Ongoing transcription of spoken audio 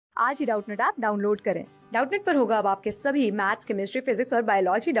आज ही Doubtnut app download करें। Doubtnut पर होगा अब आपके सभी मैथ्स, केमिस्ट्री, फिजिक्स और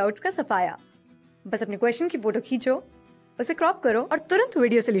बायोलॉजी डाउट्स का सफाया। बस अपने क्वेश्चन की फोटो खींचो, उसे क्रॉप करो और तुरंत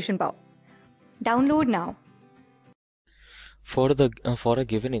वीडियो सोल्यूशन पाओ। Download now. For a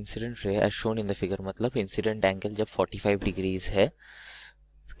given incident ray as shown in the figure, मतलब इंसिडेंट एंगल जब 45 डिग्रीज है,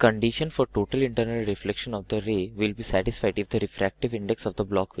 condition for total internal reflection of the रे will be satisfied if the refractive index of the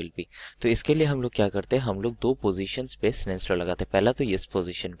block will be. तो इसके लिए हम लोग क्या करते हैं, हम लोग दो पोजीशंस पे स्नेल्स लॉ लगाते हैं। पहला तो इस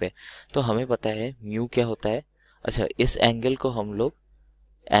पोजीशन पे, तो हमें पता है म्यू क्या होता है। अच्छा, इस एंगल को हम लोग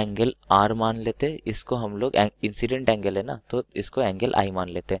एंगल आर मान लेते हैं, इसको हम लोग इंसिडेंट एंगल है ना, तो इसको एंगल आई मान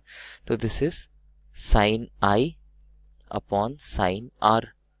लेते हैं। तो this is sine I upon sine are.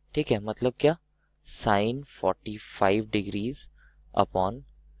 ठीक है, मतलब क्या, sign 45 degrees upon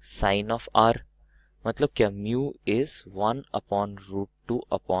sine of are, मतलब क्या, mu is 1 upon √2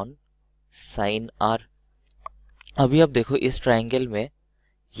 upon sine are. अभी आप देखो इस ट्राइंगल में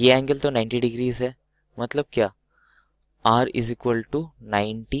ये एंगल तो 90 डिग्रीज है, मतलब क्या, r is equal to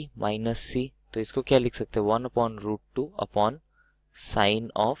 90 minus सी। तो इसको क्या लिख सकते हैं, 1 upon √2 upon sine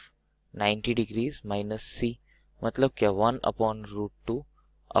of 90 degrees minus सी, मतलब क्या, 1 अपॉन √2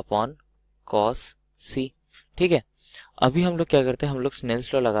 अपॉन कॉस सी। ठीक है, अभी हम लोग क्या करते हैं, हम लोग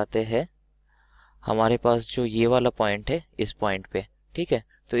स्नेल्स लॉ लगाते हैं। हमारे पास जो ये वाला पॉइंट है, इस पॉइंट पे, ठीक है,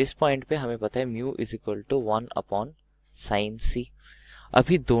 तो इस पॉइंट पे हमें पता है mu is equal to 1 upon sine सी।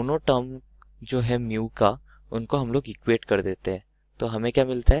 अभी दोनों टर्म जो है म्यू का, उनको हम लोग इक्वेट कर देते हैं, तो हमें क्या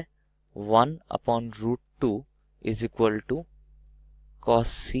मिलता है, 1 upon √2 is equal to cos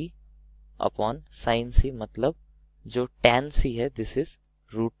C upon sine सी, मतलब जो tan सी है दिस इज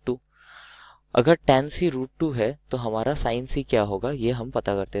 √2। अगर tan सी √2 है तो हमारा sin सी क्या होगा, ये हम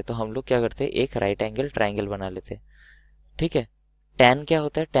पता करते हैं। तो हम लोग क्या करते हैं, एक राइट एंगल ट्राइंगल बना लेते हैं। ठीक है, tan क्या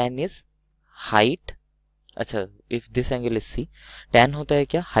होता है, tan इज हाइट, अच्छा if this angle is C, tan होता है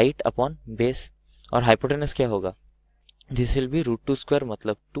क्या, हाइट अपॉन बेस, और हाइपोटेनस क्या होगा, दिस विल बी √2 स्क्वायर,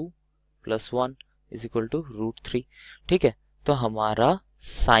 मतलब 2 + 1 इज इक्वल टू √3। ठीक है, तो हमारा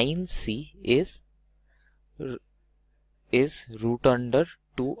साइन सी इज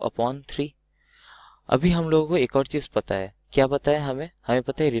 √2/3। अभी हम लोगों को एक और चीज पता है, क्या पता है हमें, हमें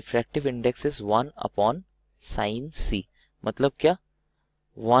पता है refractive index is 1 upon sine सी, मतलब क्या,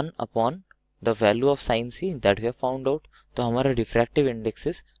 1 upon the value of sine see that we have found out. तो हमारा रिफ्रैक्टिव इंडेक्स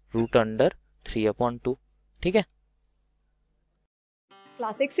इज √3/2। ठीक है,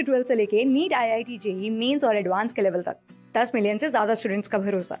 क्लास 6 से 12 से लेके नीट, IIT, JEE मेंस और एडवांस के लेवल तक 10 मिलियन से ज्यादा स्टूडेंट्स का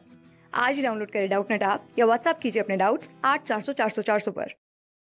भरोसा। आज ही डाउनलोड करें डाउटनेट ऐप या व्हाट्सएप कीजिए अपने डाउट्स 8400 400 400 पर।